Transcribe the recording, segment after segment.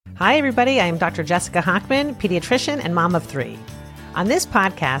Hi, everybody. I'm Dr. Jessica Hochman, pediatrician and mom of 3. On this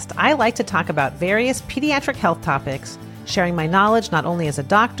podcast, I like to talk about various pediatric health topics, sharing my knowledge not only as a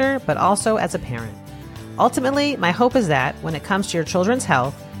doctor, but also as a parent. Ultimately, my hope is that when it comes to your children's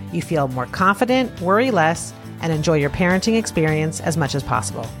health, you feel more confident, worry less, and enjoy your parenting experience as much as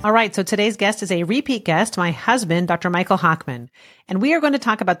possible. All right, so today's guest is a repeat guest, my husband, Dr. Michael Hochman, and we are going to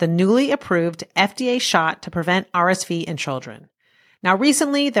talk about the newly approved FDA shot to prevent RSV in children. Now,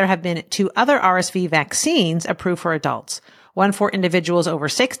 recently, there have been 2 other RSV vaccines approved for adults, one for individuals over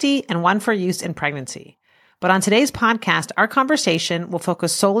 60 and one for use in pregnancy. But on today's podcast, our conversation will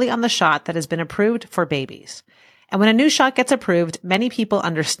focus solely on the shot that has been approved for babies. And when a new shot gets approved, many people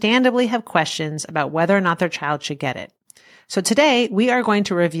understandably have questions about whether or not their child should get it. So today, we are going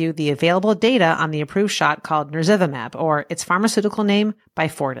to review the available data on the approved shot called nirsevimab, or its pharmaceutical name,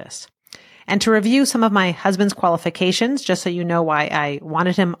 Beyfortus. And to review some of my husband's qualifications, just so you know why I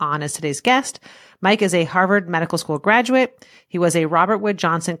wanted him on as today's guest, Mike is a Harvard Medical School graduate. He was a Robert Wood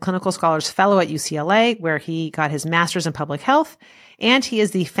Johnson Clinical Scholars Fellow at UCLA, where he got his master's in public health. And he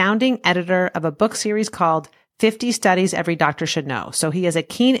is the founding editor of a book series called 50 Studies Every Doctor Should Know. So he has a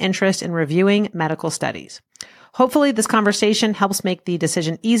keen interest in reviewing medical studies. Hopefully, this conversation helps make the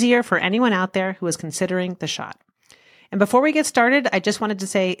decision easier for anyone out there who is considering the shot. And before we get started, I just wanted to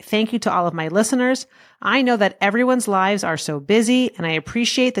say thank you to all of my listeners. I know that everyone's lives are so busy, and I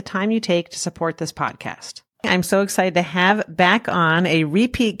appreciate the time you take to support this podcast. I'm so excited to have back on a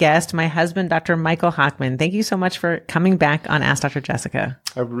repeat guest, my husband, Dr. Michael Hochman. Thank you so much for coming back on Ask Dr. Jessica.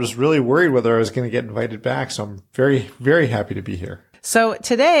 I was really worried whether I was going to get invited back, so I'm very, very happy to be here. So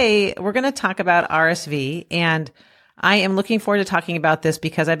today we're going to talk about RSV, and I am looking forward to talking about this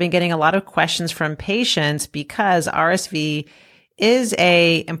because I've been getting a lot of questions from patients because RSV is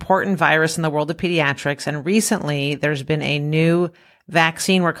a important virus in the world of pediatrics. And recently there's been a new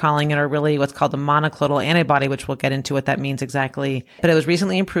vaccine, we're calling it, or really what's called the monoclonal antibody, which we'll get into what that means exactly. But it was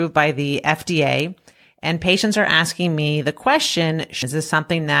recently approved by the FDA. And patients are asking me the question, is this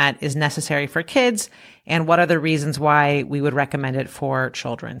something that is necessary for kids? And what are the reasons why we would recommend it for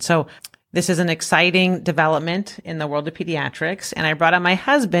children? So this is an exciting development in the world of pediatrics. And I brought on my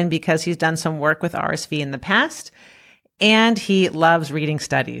husband because he's done some work with RSV in the past and he loves reading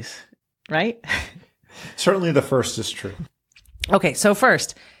studies, right? Certainly the first is true. Okay. So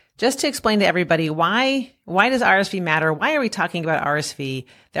first, just to explain to everybody why does RSV matter? Why are we talking about RSV?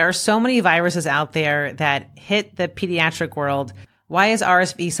 There are so many viruses out there that hit the pediatric world. Why is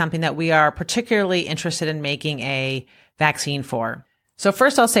RSV something that we are particularly interested in making a vaccine for? So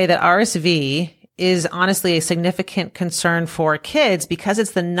first I'll say that RSV is honestly a significant concern for kids because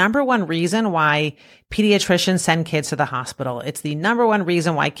it's the number one reason why pediatricians send kids to the hospital. It's the number one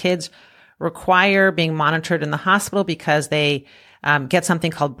reason why kids require being monitored in the hospital because they get something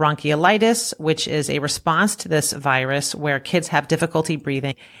called bronchiolitis, which is a response to this virus where kids have difficulty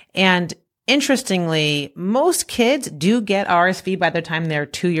breathing. And interestingly, most kids do get RSV by the time they're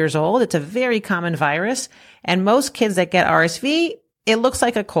 2 years old. It's a very common virus. And most kids that get RSV, it looks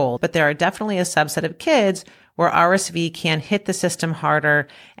like a cold, but there are definitely a subset of kids where RSV can hit the system harder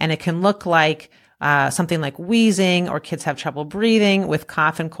and it can look like something like wheezing or kids have trouble breathing with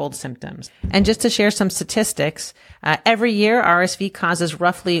cough and cold symptoms. And just to share some statistics, every year RSV causes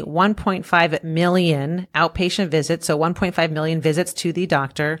roughly 1.5 million outpatient visits, so 1.5 million visits to the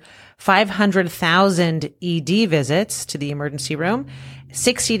doctor, 500,000 ED visits to the emergency room,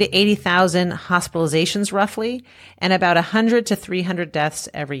 60 to 80,000 hospitalizations roughly, and about 100 to 300 deaths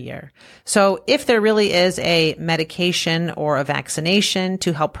every year. So if there really is a medication or a vaccination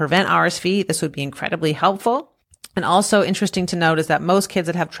to help prevent RSV, this would be incredibly helpful. And also interesting to note is that most kids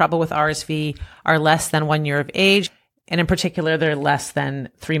that have trouble with RSV are less than 1 year of age. And in particular, they're less than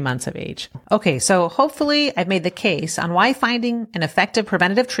 3 months of age. Okay, so hopefully I've made the case on why finding an effective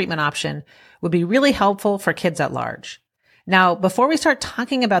preventative treatment option would be really helpful for kids at large. Now, before we start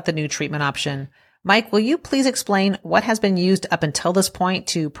talking about the new treatment option, Mike, will you please explain what has been used up until this point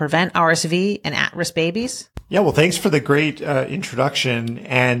to prevent RSV in at-risk babies? Yeah, well, thanks for the great introduction.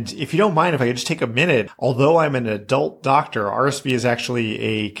 And if you don't mind, if I could just take a minute, although I'm an adult doctor, RSV is actually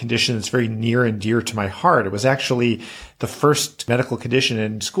a condition that's very near and dear to my heart. It was actually the first medical condition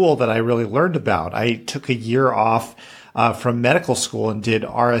in school that I really learned about. I took a year off from medical school and did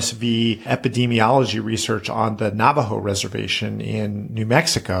RSV epidemiology research on the Navajo reservation in New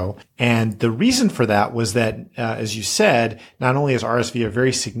Mexico. And the reason for that was that, as you said, not only is RSV a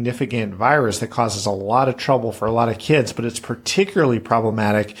very significant virus that causes a lot of trouble for a lot of kids, but it's particularly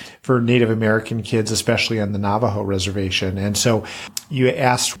problematic for Native American kids, especially on the Navajo reservation. And so you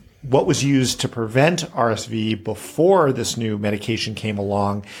asked what was used to prevent RSV before this new medication came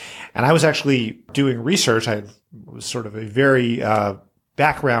along. And I was actually doing research. I was sort of a very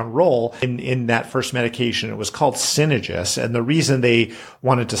background role in that first medication. It was called Synagis. And the reason they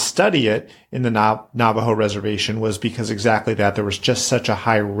wanted to study it in the Navajo reservation was because exactly that. There was just such a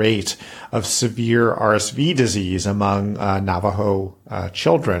high rate of severe RSV disease among Navajo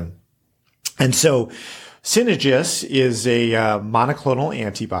children. And so Synagis is a monoclonal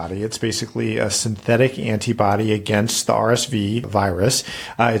antibody. It's basically a synthetic antibody against the RSV virus.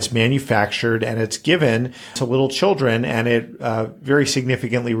 It's manufactured and it's given to little children, and it very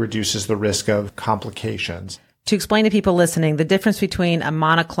significantly reduces the risk of complications. To explain to people listening, the difference between a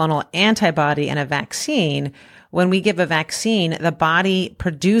monoclonal antibody and a vaccine, when we give a vaccine, the body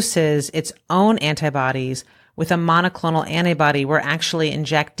produces its own antibodies. With a monoclonal antibody, we're actually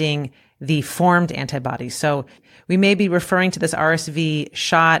injecting the formed antibodies. So we may be referring to this RSV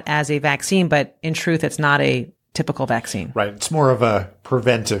shot as a vaccine, but in truth, it's not a typical vaccine. Right. It's more of a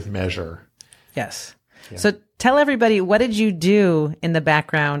preventive measure. Yes. Yeah. So tell everybody, what did you do in the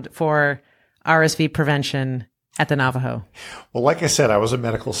background for RSV prevention at the Navajo? Well, like I said, I was a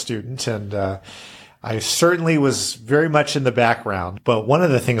medical student, and I certainly was very much in the background, but one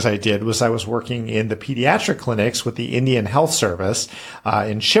of the things I did was I was working in the pediatric clinics with the Indian Health Service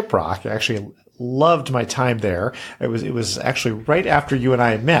in Shiprock. I actually loved my time there. It was actually right after you and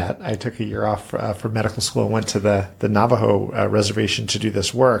I had met. I took a year off from medical school and went to the Navajo reservation to do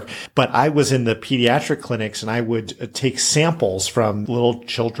this work. But I was in the pediatric clinics, and I would take samples from little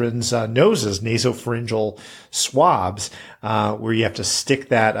children's noses, nasopharyngeal swabs, where you have to stick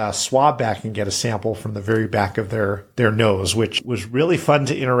that swab back and get a sample from the very back of their nose, which was really fun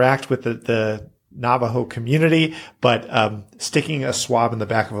to interact with the Navajo community, but sticking a swab in the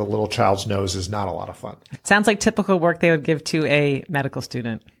back of a little child's nose is not a lot of fun. Sounds like typical work they would give to a medical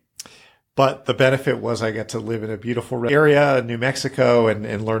student. But the benefit was I got to live in a beautiful area, New Mexico,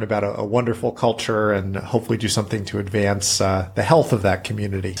 and learn about a wonderful culture and hopefully do something to advance the health of that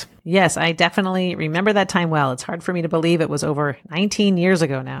community. Yes, I definitely remember that time well. It's hard for me to believe it was over 19 years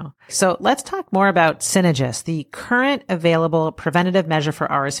ago now. So let's talk more about Synagis, the current available preventative measure for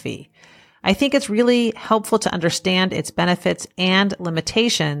RSV. I think it's really helpful to understand its benefits and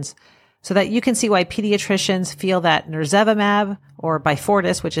limitations so that you can see why pediatricians feel that nirsevimab, or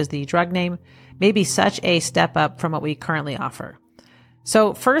Beyfortus, which is the drug name, may be such a step up from what we currently offer.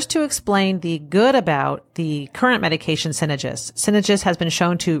 So first, to explain the good about the current medication Synagis. Synagis has been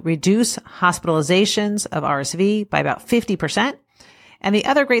shown to reduce hospitalizations of RSV by about 50%. And the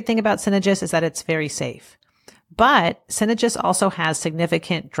other great thing about Synagis is that it's very safe. But Synagis also has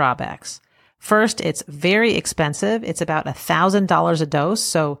significant drawbacks. First, it's very expensive. It's about $1,000 a dose.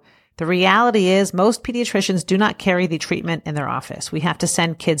 So the reality is most pediatricians do not carry the treatment in their office. We have to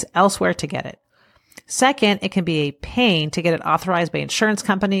send kids elsewhere to get it. Second, it can be a pain to get it authorized by insurance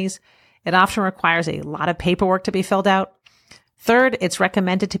companies. It often requires a lot of paperwork to be filled out. Third, it's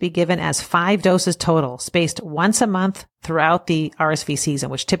recommended to be given as 5 doses total, spaced once a month throughout the RSV season,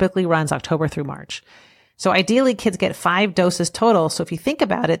 which typically runs October through March. So ideally, kids get 5 doses total. So if you think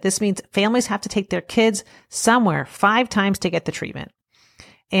about it, this means families have to take their kids somewhere 5 times to get the treatment.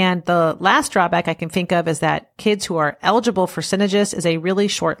 And the last drawback I can think of is that kids who are eligible for Synagis is a really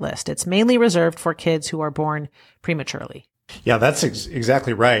short list. It's mainly reserved for kids who are born prematurely. Yeah, that's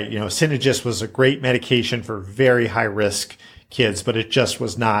exactly right. You know, Synagis was a great medication for very high risk kids, but it just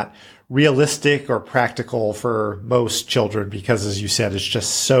was not realistic or practical for most children because, as you said, it's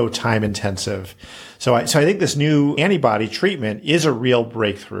just so time intensive. So I think this new antibody treatment is a real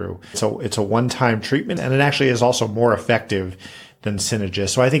breakthrough. So it's a one-time treatment, and it actually is also more effective than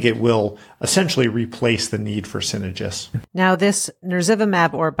Synagis. So I think it will essentially replace the need for Synagis. Now, this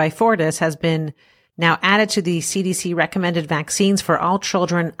nirsevimab, or Beyfortus, has been now added to the CDC recommended vaccines for all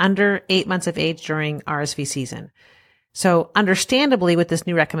children under 8 months of age during RSV season. So understandably, with this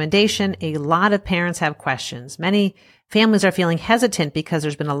new recommendation, a lot of parents have questions. Many families are feeling hesitant because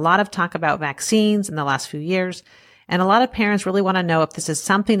there's been a lot of talk about vaccines in the last few years. And a lot of parents really want to know if this is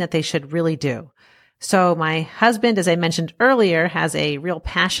something that they should really do. So my husband, as I mentioned earlier, has a real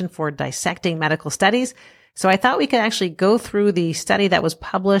passion for dissecting medical studies. So I thought we could actually go through the study that was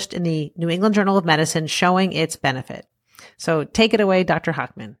published in the New England Journal of Medicine showing its benefit. So take it away, Dr.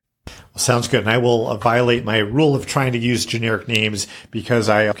 Hochman. Sounds good. And I will violate my rule of trying to use generic names because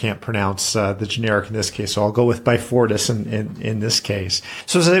I can't pronounce the generic in this case. So I'll go with Beyfortus in this case.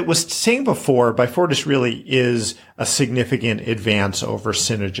 So as I was saying before, Beyfortus really is a significant advance over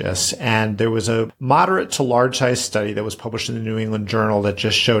Synagis. And there was a moderate to large size study that was published in the New England Journal that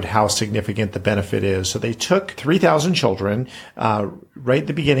just showed how significant the benefit is. So they took 3,000 children, right at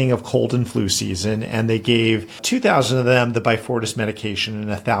the beginning of cold and flu season, and they gave 2,000 of them the Beyfortus medication and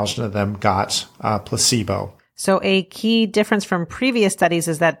 1,000 of them got placebo. So a key difference from previous studies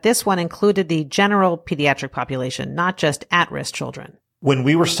is that this one included the general pediatric population, not just at-risk children. When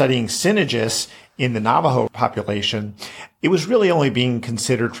we were studying Synagis in the Navajo population, it was really only being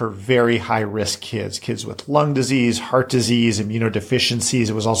considered for very high-risk kids with lung disease, heart disease, immunodeficiencies.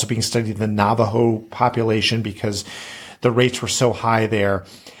 It was also being studied in the Navajo population because the rates were so high there.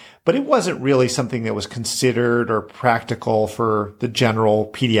 But it wasn't really something that was considered or practical for the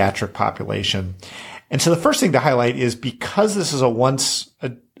general pediatric population. And so the first thing to highlight is because this is a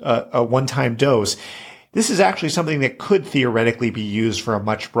one-time dose, this is actually something that could theoretically be used for a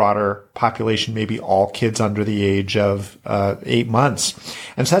much broader population, maybe all kids under the age of 8 months.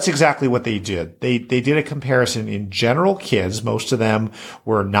 And so that's exactly what they did. They did a comparison in general kids. Most of them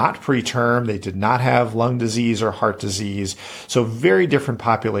were not preterm. They did not have lung disease or heart disease. So very different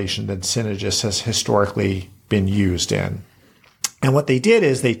population than Synagis has historically been used in. And what they did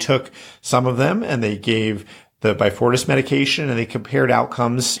is they took some of them and they gave the Beyfortus medication, and they compared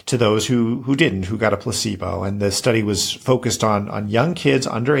outcomes to those who didn't, who got a placebo. And the study was focused on young kids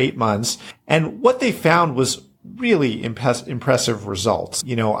under 8 months. And what they found was really impressive results.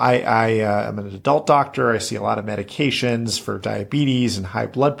 You know, I am an adult doctor. I see a lot of medications for diabetes and high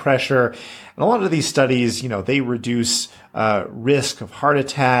blood pressure. And a lot of these studies, you know, they reduce risk of heart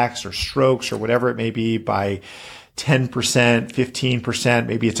attacks or strokes or whatever it may be by 10%, 15%.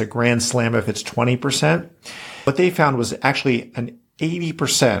 Maybe it's a grand slam if it's 20%. What they found was actually an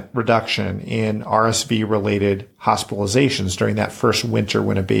 80% reduction in RSV-related hospitalizations during that first winter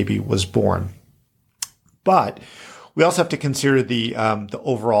when a baby was born. But we also have to consider the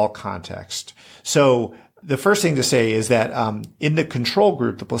overall context. So the first thing to say is that in the control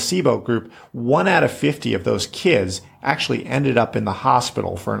group, the placebo group, 1 out of 50 of those kids actually ended up in the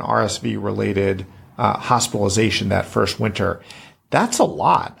hospital for an RSV-related hospitalization that first winter. That's a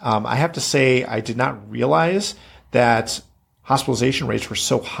lot. I have to say I did not realize that hospitalization rates were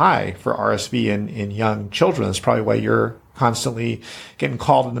so high for RSV in young children. That's probably why you're constantly getting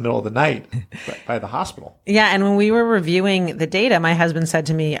called in the middle of the night by the hospital. Yeah. And when we were reviewing the data, my husband said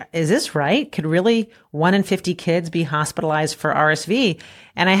to me, is this right? Could really 1 in 50 kids be hospitalized for RSV?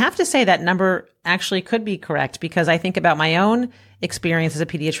 And I have to say that number actually could be correct because I think about my own experience as a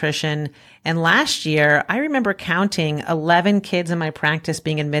pediatrician. And last year, I remember counting 11 kids in my practice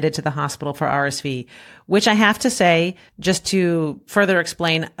being admitted to the hospital for RSV, which I have to say, just to further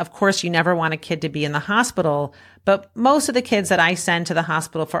explain, of course, you never want a kid to be in the hospital, but most of the kids that I send to the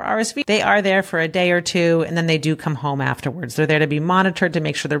hospital for RSV, they are there for a day or two, and then they do come home afterwards. They're there to be monitored to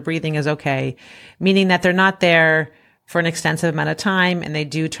make sure their breathing is okay, meaning that they're not there for an extensive amount of time, and they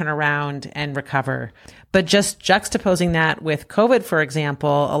do turn around and recover. But just juxtaposing that with COVID, for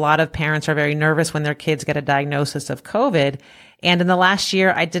example, a lot of parents are very nervous when their kids get a diagnosis of COVID. And in the last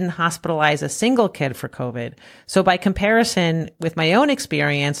year, I didn't hospitalize a single kid for COVID. So by comparison with my own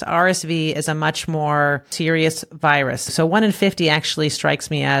experience, RSV is a much more serious virus. So 1 in 50 actually strikes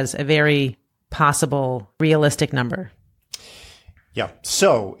me as a very possible, realistic number. Yeah.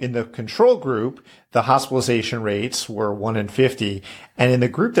 So in the control group, the hospitalization rates were 1 in 50. And in the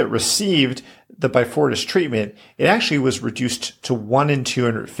group that received the Beyfortus treatment, it actually was reduced to 1 in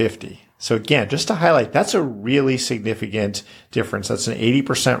 250. So again, just to highlight, that's a really significant difference. That's an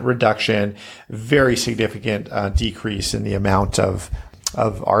 80% reduction, very significant decrease in the amount of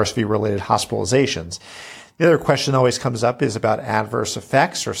RSV-related hospitalizations. The other question that always comes up is about adverse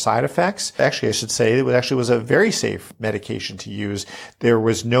effects or side effects. Actually, I should say it actually was a very safe medication to use. There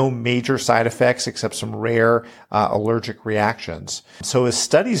was no major side effects except some rare allergic reactions. So as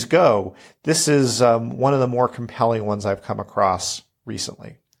studies go, this is one of the more compelling ones I've come across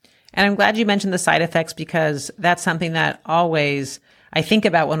recently. And I'm glad you mentioned the side effects because that's something that always I think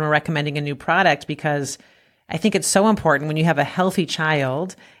about when we're recommending a new product because I think it's so important when you have a healthy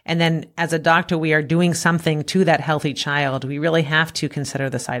child and then as a doctor, we are doing something to that healthy child. We really have to consider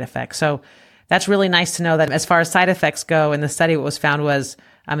the side effects. So that's really nice to know that as far as side effects go in the study, what was found was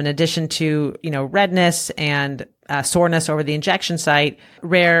in addition to, redness and soreness over the injection site,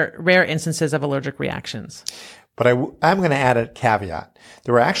 rare instances of allergic reactions. But I'm going to add a caveat.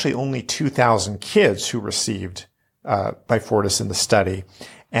 There were actually only 2,000 kids who received Beyfortus in the study.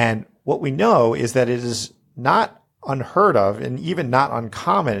 And what we know is that it is not unheard of and even not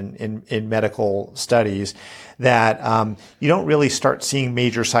uncommon in medical studies that you don't really start seeing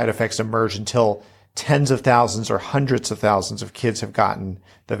major side effects emerge until tens of thousands or hundreds of thousands of kids have gotten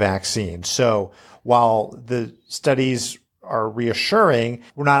the vaccine. So while the studies are reassuring,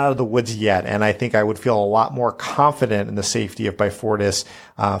 we're not out of the woods yet. And I think I would feel a lot more confident in the safety of Beyfortus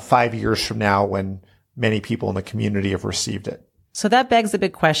 5 years from now when many people in the community have received it. So that begs the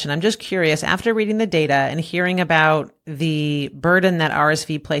big question. I'm just curious, after reading the data and hearing about the burden that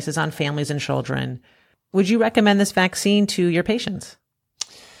RSV places on families and children, would you recommend this vaccine to your patients?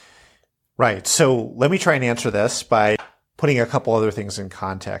 Right. So let me try and answer this by putting a couple other things in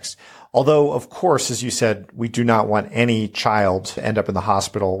context. Although, of course, as you said, we do not want any child to end up in the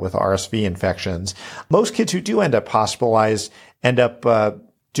hospital with RSV infections. Most kids who do end up hospitalized end up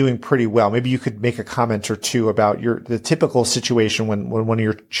doing pretty well. Maybe you could make a comment or two about the typical situation when one of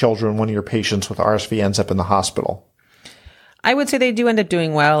your children, one of your patients with RSV ends up in the hospital. I would say they do end up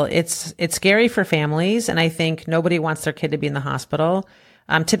doing well. It's scary for families, and I think nobody wants their kid to be in the hospital.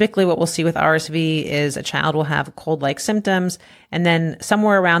 Typically what we'll see with RSV is a child will have cold-like symptoms, and then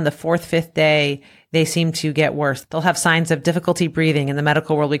somewhere around the 4th, 5th day, they seem to get worse. They'll have signs of difficulty breathing. In the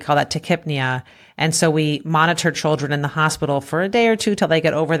medical world, we call that tachypnea. And so we monitor children in the hospital for a day or two till they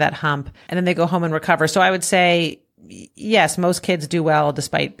get over that hump, and then they go home and recover. So I would say, yes, most kids do well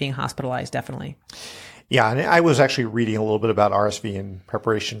despite being hospitalized, definitely. Yeah, and I was actually reading a little bit about RSV in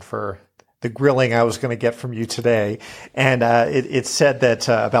preparation for the grilling I was going to get from you today. And it said that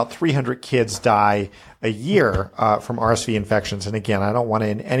about 300 kids die a year from RSV infections. And again, I don't want to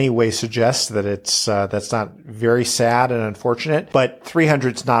in any way suggest that that's not very sad and unfortunate, but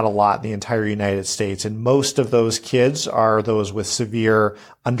 300 is not a lot in the entire United States. And most of those kids are those with severe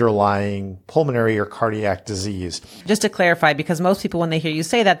underlying pulmonary or cardiac disease. Just to clarify, because most people, when they hear you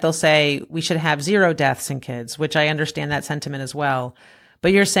say that, they'll say we should have 0 deaths in kids, which I understand that sentiment as well.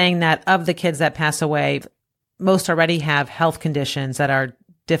 But you're saying that of the kids that pass away, most already have health conditions that are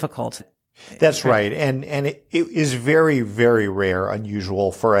difficult. That's right. And it is very, very rare,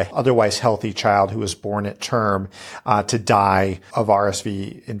 unusual for a otherwise healthy child who was born at term to die of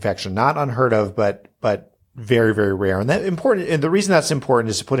RSV infection. Not unheard of, but very, very rare. And that important. And the reason that's important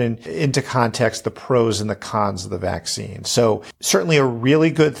is to put into context the pros and the cons of the vaccine. So certainly a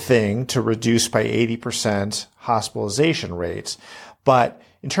really good thing to reduce by 80% hospitalization rates. But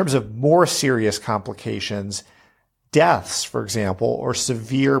in terms of more serious complications, deaths, for example, or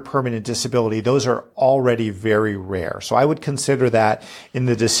severe permanent disability, those are already very rare. So I would consider that in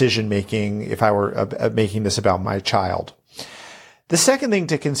the decision making if I were making this about my child. The second thing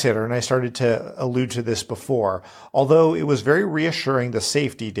to consider, and I started to allude to this before, although it was very reassuring, the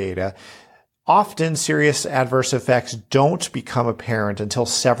safety data, often serious adverse effects don't become apparent until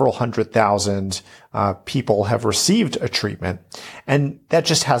several 100,000 people have received a treatment. And that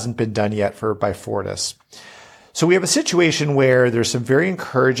just hasn't been done yet for Beyfortus. So we have a situation where there's some very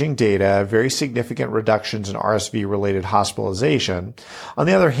encouraging data, very significant reductions in RSV-related hospitalization. On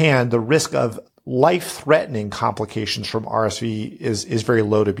the other hand, the risk of life-threatening complications from RSV is very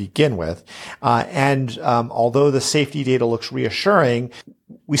low to begin with. And although the safety data looks reassuring,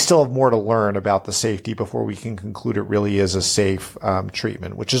 we still have more to learn about the safety before we can conclude it really is a safe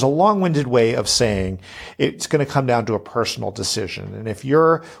treatment, which is a long-winded way of saying it's going to come down to a personal decision. And if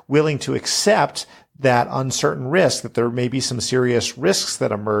you're willing to accept that uncertain risk, that there may be some serious risks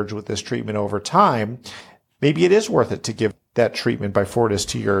that emerge with this treatment over time, maybe it is worth it to give that treatment Beyfortus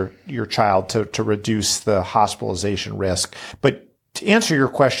to your child to reduce the hospitalization risk. But to answer your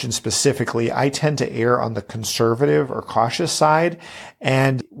question specifically, I tend to err on the conservative or cautious side.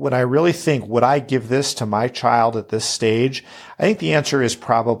 And when I really think, would I give this to my child at this stage? I think the answer is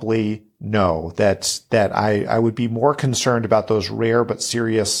probably no, that I would be more concerned about those rare but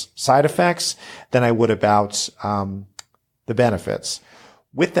serious side effects than I would about the benefits.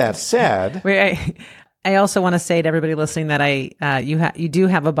 With that said, I also want to say to everybody listening that you do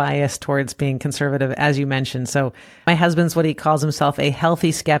have a bias towards being conservative, as you mentioned. So my husband's what he calls himself a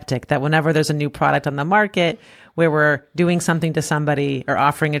healthy skeptic, that whenever there's a new product on the market where we're doing something to somebody or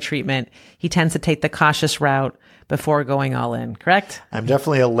offering a treatment, he tends to take the cautious route before going all in. Correct? I'm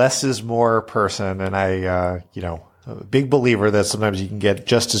definitely a less is more person. And I, a big believer that sometimes you can get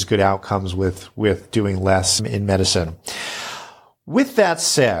just as good outcomes with doing less in medicine. With that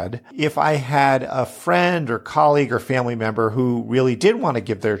said, if I had a friend or colleague or family member who really did want to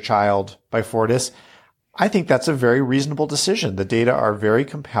give their child Beyfortus, I think that's a very reasonable decision. The data are very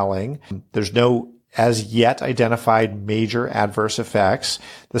compelling. There's no as yet identified major adverse effects.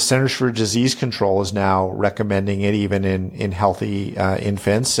 The Centers for Disease Control is now recommending it even in healthy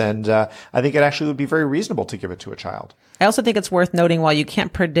infants. And I think it actually would be very reasonable to give it to a child. I also think it's worth noting, while you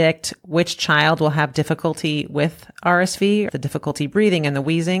can't predict which child will have difficulty with RSV, the difficulty breathing and the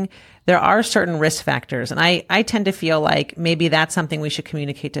wheezing, there are certain risk factors. And I tend to feel like maybe that's something we should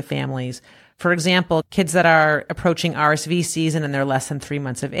communicate to families. For example, kids that are approaching RSV season and they're less than 3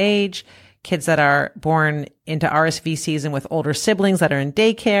 months of age, kids that are born into RSV season with older siblings that are in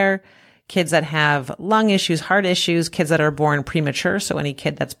daycare, kids that have lung issues, heart issues, kids that are born premature. So any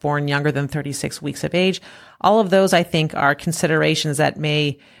kid that's born younger than 36 weeks of age, all of those I think are considerations that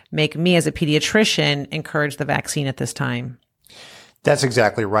may make me as a pediatrician encourage the vaccine at this time. That's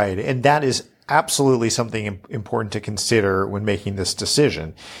exactly right. And that is absolutely something important to consider when making this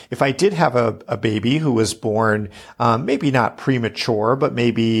decision. If I did have a baby who was born, maybe not premature, but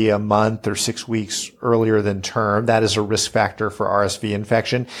maybe a month or 6 weeks earlier than term, that is a risk factor for RSV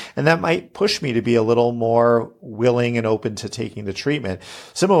infection. And that might push me to be a little more willing and open to taking the treatment.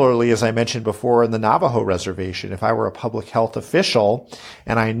 Similarly, as I mentioned before, in the Navajo reservation, if I were a public health official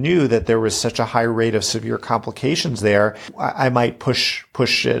and I knew that there was such a high rate of severe complications there, I might push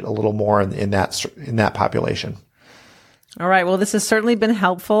it a little more in that population. All right. Well, this has certainly been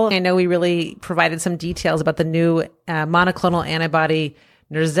helpful. I know we really provided some details about the new monoclonal antibody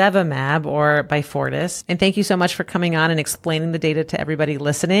nirsevimab, or Beyfortus. And thank you so much for coming on and explaining the data to everybody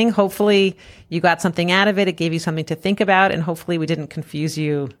listening. Hopefully you got something out of it. It gave you something to think about, and hopefully we didn't confuse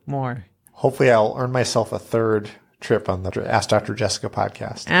you more. Hopefully I'll earn myself a third trip on the Ask Dr. Jessica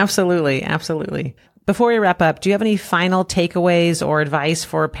podcast. Absolutely. Absolutely. Before we wrap up, do you have any final takeaways or advice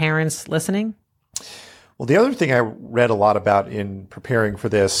for parents listening? Well, the other thing I read a lot about in preparing for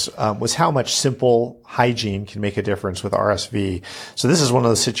this was how much simple hygiene can make a difference with RSV. So this is one of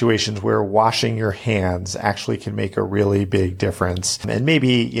those situations where washing your hands actually can make a really big difference. And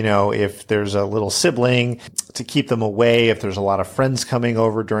maybe, if there's a little sibling, to keep them away, if there's a lot of friends coming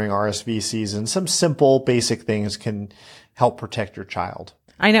over during RSV season, some simple basic things can help protect your child.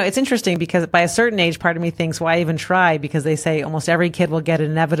 I know it's interesting because by a certain age, part of me thinks, why even try? Because they say almost every kid will get it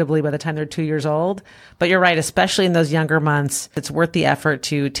inevitably by the time they're 2 years old. But you're right, especially in those younger months, it's worth the effort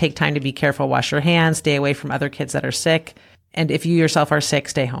to take time to be careful, wash your hands, stay away from other kids that are sick. And if you yourself are sick,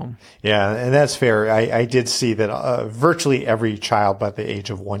 stay home. Yeah, and that's fair. I did see that virtually every child by the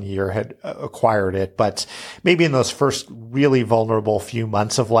age of 1 year had acquired it. But maybe in those first really vulnerable few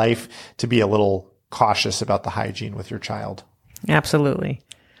months of life, to be a little cautious about the hygiene with your child. Absolutely.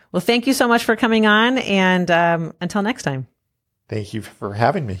 Well, thank you so much for coming on, and until next time. Thank you for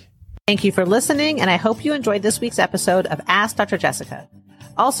having me. Thank you for listening, and I hope you enjoyed this week's episode of Ask Dr. Jessica.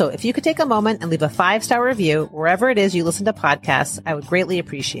 Also, if you could take a moment and leave a 5-star review wherever it is you listen to podcasts, I would greatly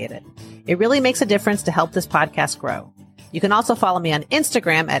appreciate it. It really makes a difference to help this podcast grow. You can also follow me on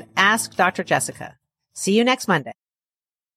Instagram at Ask Dr. Jessica. See you next Monday.